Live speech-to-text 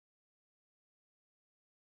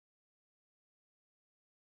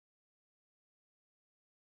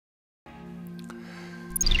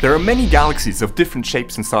There are many galaxies of different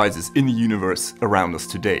shapes and sizes in the universe around us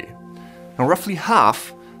today. Now, roughly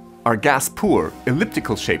half are gas-poor,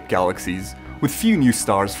 elliptical-shaped galaxies with few new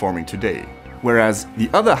stars forming today, whereas the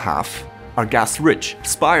other half are gas-rich,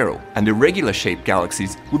 spiral and irregular-shaped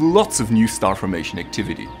galaxies with lots of new star formation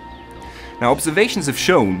activity. Now, observations have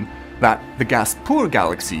shown that the gas-poor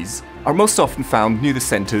galaxies are most often found near the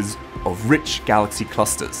centers of rich galaxy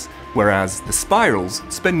clusters, whereas the spirals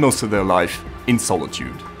spend most of their life in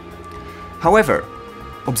solitude. However,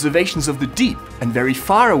 observations of the deep and very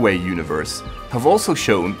far away universe have also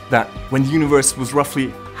shown that when the universe was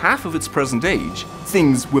roughly half of its present age,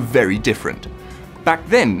 things were very different. Back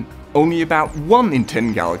then, only about 1 in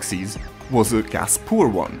 10 galaxies was a gas-poor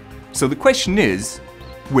one. So the question is,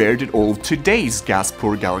 where did all of today's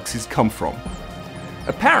gas-poor galaxies come from?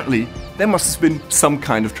 Apparently, there must have been some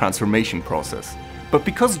kind of transformation process. But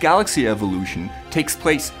because galaxy evolution takes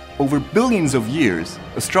place over billions of years,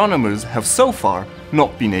 astronomers have so far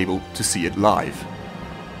not been able to see it live.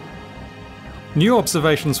 New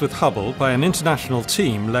observations with Hubble by an international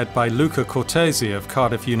team led by Luca Cortesi of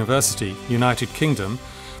Cardiff University, United Kingdom,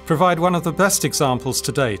 provide one of the best examples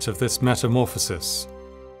to date of this metamorphosis.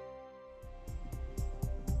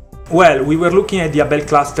 Well, we were looking at the Hubble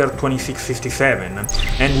cluster 2657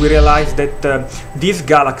 and we realized that this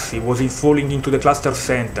galaxy was falling into the cluster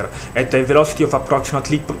center at a velocity of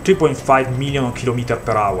approximately 3.5 million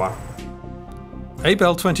km/h.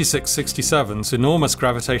 Abell 2667's enormous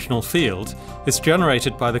gravitational field is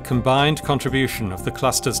generated by the combined contribution of the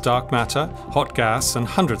cluster's dark matter, hot gas and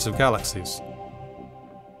hundreds of galaxies.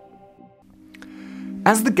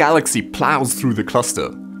 As the galaxy plows through the cluster,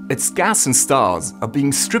 its gas and stars are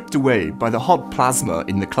being stripped away by the hot plasma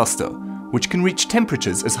in the cluster, which can reach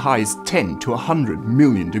temperatures as high as 10 to 100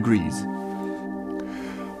 million degrees.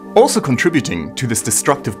 Also contributing to this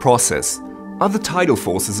destructive process are the tidal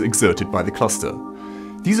forces exerted by the cluster.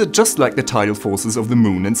 These are just like the tidal forces of the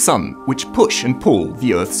Moon and Sun, which push and pull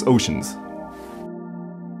the Earth's oceans.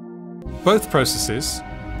 Both processes,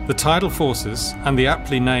 the tidal forces and the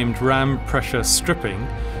aptly named ram pressure stripping,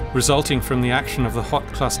 resulting from the action of the hot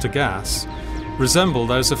cluster gas, resemble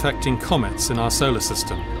those affecting comets in our solar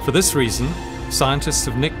system. For this reason, scientists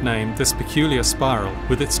have nicknamed this peculiar spiral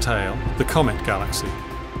with its tail the Comet Galaxy.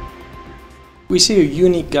 We see a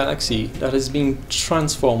unique galaxy that is being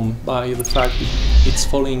transformed by the fact that it's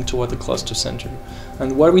falling toward the cluster center.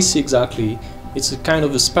 And what we see exactly, it's a kind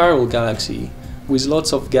of a spiral galaxy with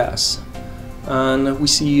lots of gas. And we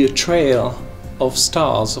see a trail of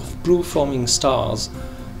stars, of blue forming stars,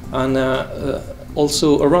 and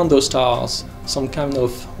also around those stars some kind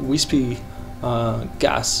of wispy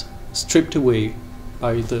gas stripped away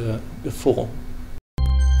by the fall.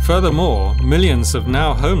 Furthermore, millions of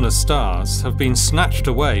now homeless stars have been snatched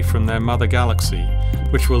away from their mother galaxy,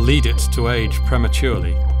 which will lead it to age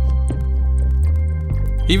prematurely.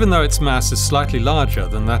 Even though its mass is slightly larger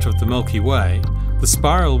than that of the Milky Way, the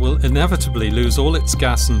spiral will inevitably lose all its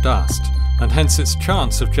gas and dust, and hence its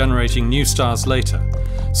chance of generating new stars later,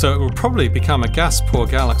 so it will probably become a gas-poor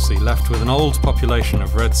galaxy left with an old population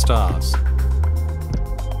of red stars.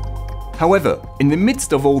 However, in the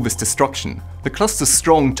midst of all this destruction, the cluster's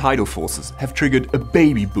strong tidal forces have triggered a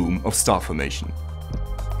baby boom of star formation.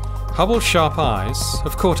 Hubble's sharp eyes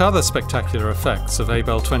have caught other spectacular effects of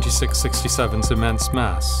Abell 2667's immense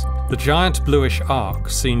mass. The giant bluish arc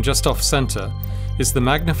seen just off-center is the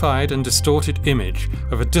magnified and distorted image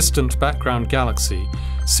of a distant background galaxy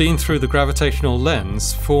seen through the gravitational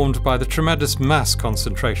lens formed by the tremendous mass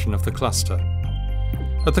concentration of the cluster.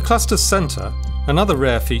 At the cluster's center, another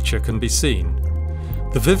rare feature can be seen.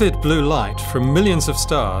 The vivid blue light from millions of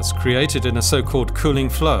stars created in a so-called cooling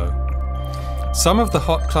flow. Some of the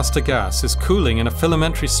hot cluster gas is cooling in a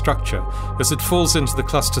filamentary structure as it falls into the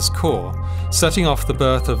cluster's core, setting off the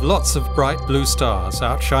birth of lots of bright blue stars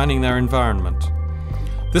outshining their environment.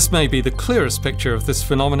 This may be the clearest picture of this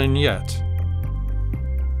phenomenon yet.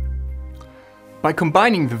 By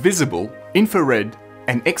combining the visible, infrared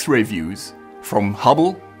and X-ray views from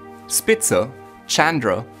Hubble, Spitzer,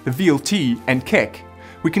 Chandra, the VLT and Keck,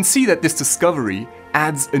 we can see that this discovery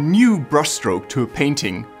adds a new brushstroke to a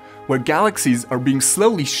painting where galaxies are being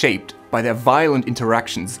slowly shaped by their violent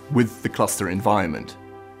interactions with the cluster environment.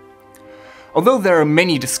 Although there are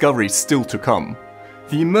many discoveries still to come,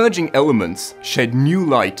 the emerging elements shed new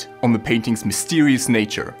light on the painting's mysterious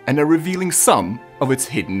nature and are revealing some of its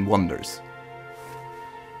hidden wonders.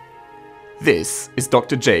 This is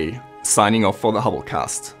Dr. J signing off for the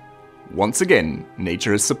Hubblecast. Once again,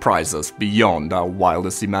 nature has surprised us beyond our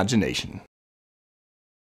wildest imagination.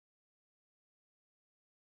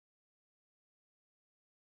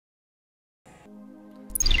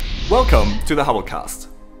 Welcome to the Hubblecast.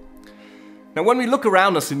 Now, when we look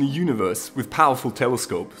around us in the universe with powerful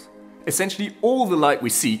telescopes, essentially all the light we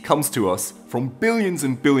see comes to us from billions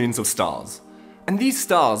and billions of stars. And these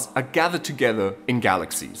stars are gathered together in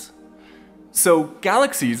galaxies. So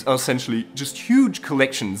galaxies are essentially just huge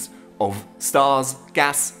collections of stars,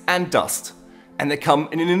 gas and dust. And they come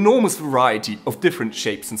in an enormous variety of different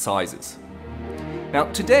shapes and sizes. Now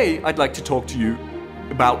today I'd like to talk to you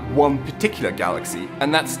about one particular galaxy,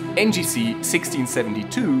 and that's NGC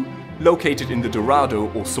 1672, located in the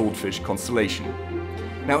Dorado or Swordfish constellation.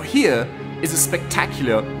 Now here is a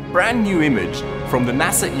spectacular brand new image from the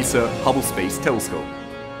NASA ESA Hubble Space Telescope.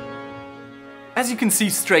 As you can see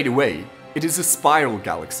straight away, it is a spiral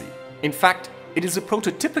galaxy. In fact, it is a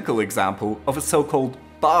prototypical example of a so-called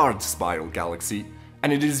barred spiral galaxy,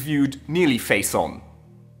 and it is viewed nearly face-on.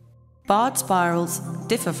 Barred spirals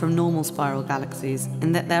differ from normal spiral galaxies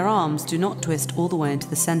in that their arms do not twist all the way into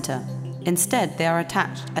the centre. Instead, they are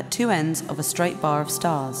attached at two ends of a straight bar of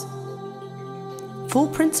stars. Four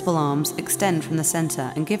principal arms extend from the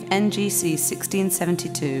centre and give NGC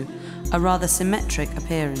 1672 a rather symmetric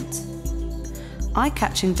appearance.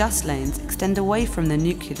 Eye-catching dust lanes extend away from the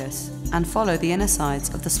nucleus and follow the inner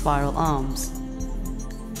sides of the spiral arms.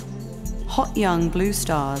 Hot young blue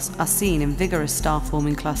stars are seen in vigorous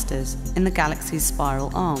star-forming clusters in the galaxy's spiral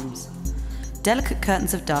arms. Delicate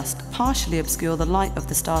curtains of dust partially obscure the light of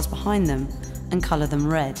the stars behind them and colour them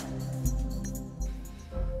red.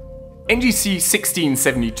 NGC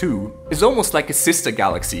 1672 is almost like a sister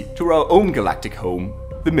galaxy to our own galactic home,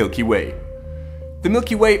 the Milky Way. The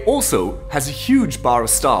Milky Way also has a huge bar of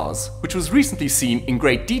stars, which was recently seen in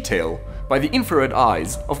great detail by the infrared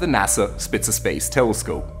eyes of the NASA Spitzer Space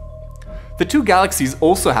Telescope. The two galaxies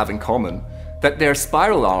also have in common that their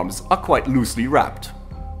spiral arms are quite loosely wrapped.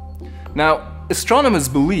 Now, astronomers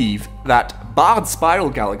believe that barred spiral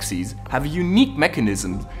galaxies have a unique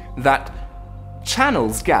mechanism that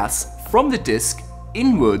channels gas from the disk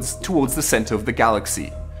inwards towards the center of the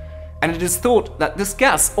galaxy. And it is thought that this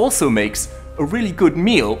gas also makes a really good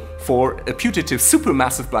meal for a putative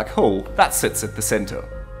supermassive black hole that sits at the center.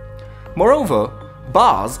 Moreover,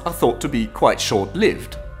 bars are thought to be quite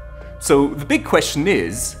short-lived. So the big question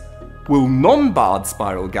is, will non-barred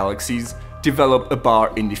spiral galaxies develop a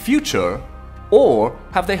bar in the future, or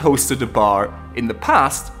have they hosted a bar in the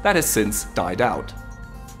past that has since died out?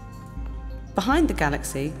 Behind the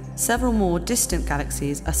galaxy, several more distant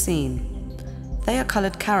galaxies are seen. They are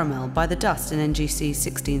coloured caramel by the dust in NGC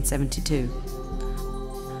 1672.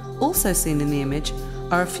 Also seen in the image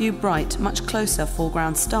are a few bright, much closer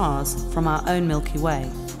foreground stars from our own Milky Way.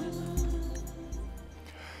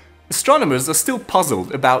 Astronomers are still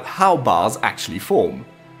puzzled about how bars actually form.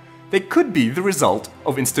 They could be the result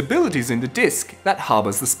of instabilities in the disk that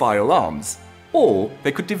harbors the spiral arms, or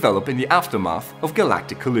they could develop in the aftermath of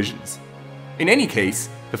galactic collisions. In any case,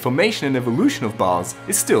 the formation and evolution of bars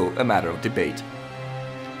is still a matter of debate.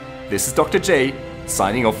 This is Dr. J,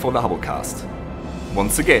 signing off for the Hubblecast.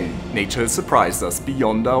 Once again, nature has surprised us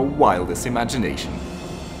beyond our wildest imagination.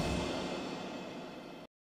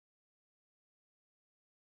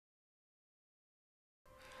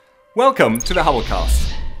 Welcome to the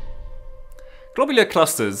Hubblecast. Globular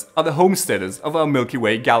clusters are the homesteaders of our Milky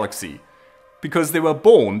Way galaxy, because they were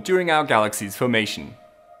born during our galaxy's formation.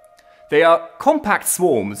 They are compact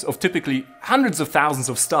swarms of typically hundreds of thousands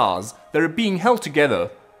of stars that are being held together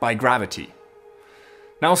by gravity.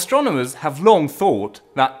 Now, astronomers have long thought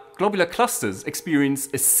that globular clusters experience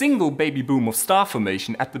a single baby boom of star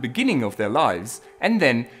formation at the beginning of their lives and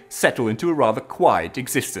then settle into a rather quiet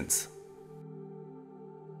existence.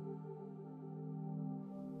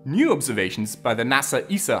 New observations by the NASA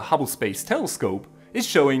ESA Hubble Space Telescope is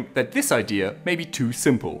showing that this idea may be too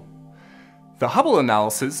simple. The Hubble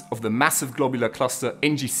analysis of the massive globular cluster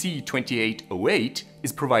NGC 2808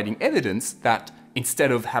 is providing evidence that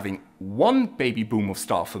instead of having one baby boom of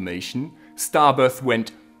star formation, starbirth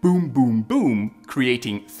went boom boom boom,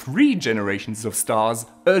 creating 3 generations of stars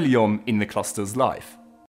early on in the cluster's life.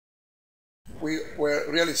 We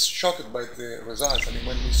were really shocked by the results. I mean,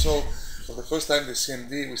 when we saw for the first time the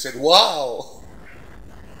CMD, we said, wow!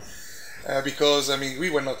 Because, I mean,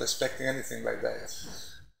 we were not expecting anything like that.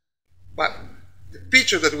 But the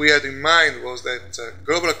picture that we had in mind was that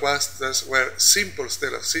globular clusters were simple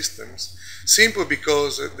stellar systems. Simple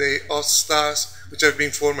because they host stars which have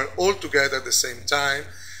been formed all together at the same time,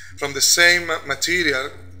 from the same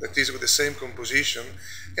material, that is with the same composition,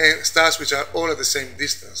 and stars which are all at the same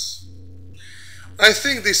distance. I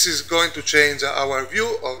think this is going to change our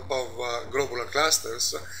view of globular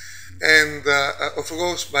clusters, and of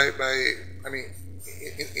course,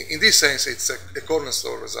 in this sense, it's a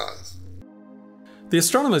cornerstone result. The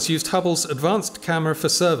astronomers used Hubble's advanced camera for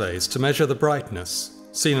surveys to measure the brightness,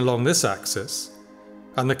 seen along this axis,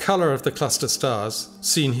 and the colour of the cluster stars,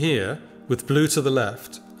 seen here with blue to the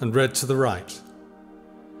left and red to the right.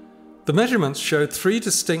 The measurements showed 3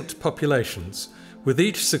 distinct populations, with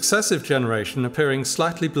each successive generation appearing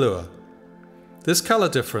slightly bluer. This colour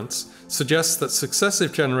difference suggests that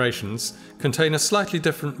successive generations contain a slightly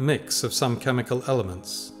different mix of some chemical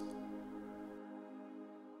elements.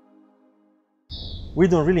 We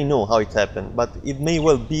don't really know how it happened, but it may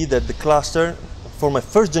well be that the cluster form a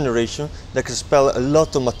first generation that can expel a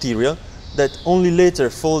lot of material that only later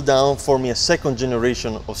fall down, forming a second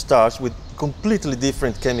generation of stars with completely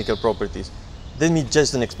different chemical properties. That may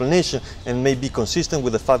just an explanation and may be consistent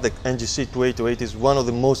with the fact that NGC 2808 is one of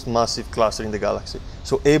the most massive clusters in the galaxy,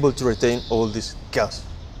 so able to retain all this gas.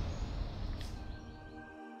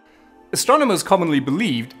 Astronomers commonly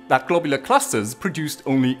believed that globular clusters produced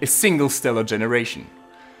only a single stellar generation,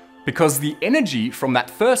 because the energy from that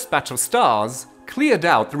first batch of stars cleared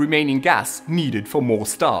out the remaining gas needed for more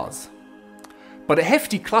stars. But a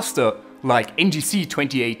hefty cluster like NGC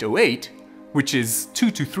 2808, which is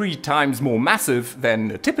 2 to 3 times more massive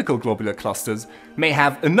than typical globular clusters, may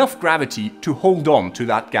have enough gravity to hold on to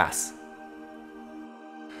that gas.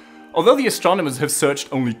 Although the astronomers have searched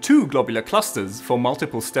only 2 globular clusters for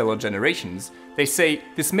multiple stellar generations, they say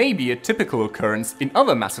this may be a typical occurrence in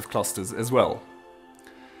other massive clusters as well.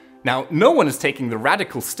 Now, no one is taking the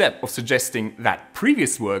radical step of suggesting that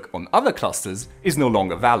previous work on other clusters is no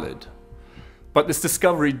longer valid. But this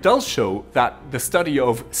discovery does show that the study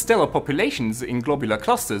of stellar populations in globular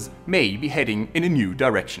clusters may be heading in a new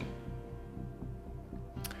direction.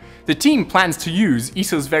 The team plans to use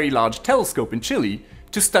ESA's Very Large Telescope in Chile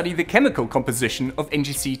to study the chemical composition of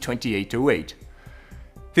NGC 2808.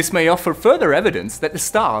 This may offer further evidence that the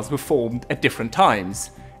stars were formed at different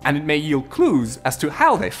times, and it may yield clues as to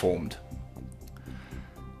how they formed.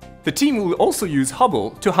 The team will also use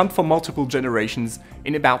Hubble to hunt for multiple generations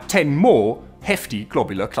in about 10 more hefty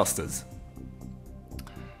globular clusters.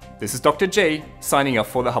 This is Dr. J signing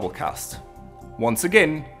off for the Hubblecast. Once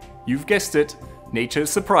again, you've guessed it, nature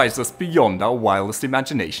has surprised us beyond our wildest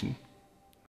imagination.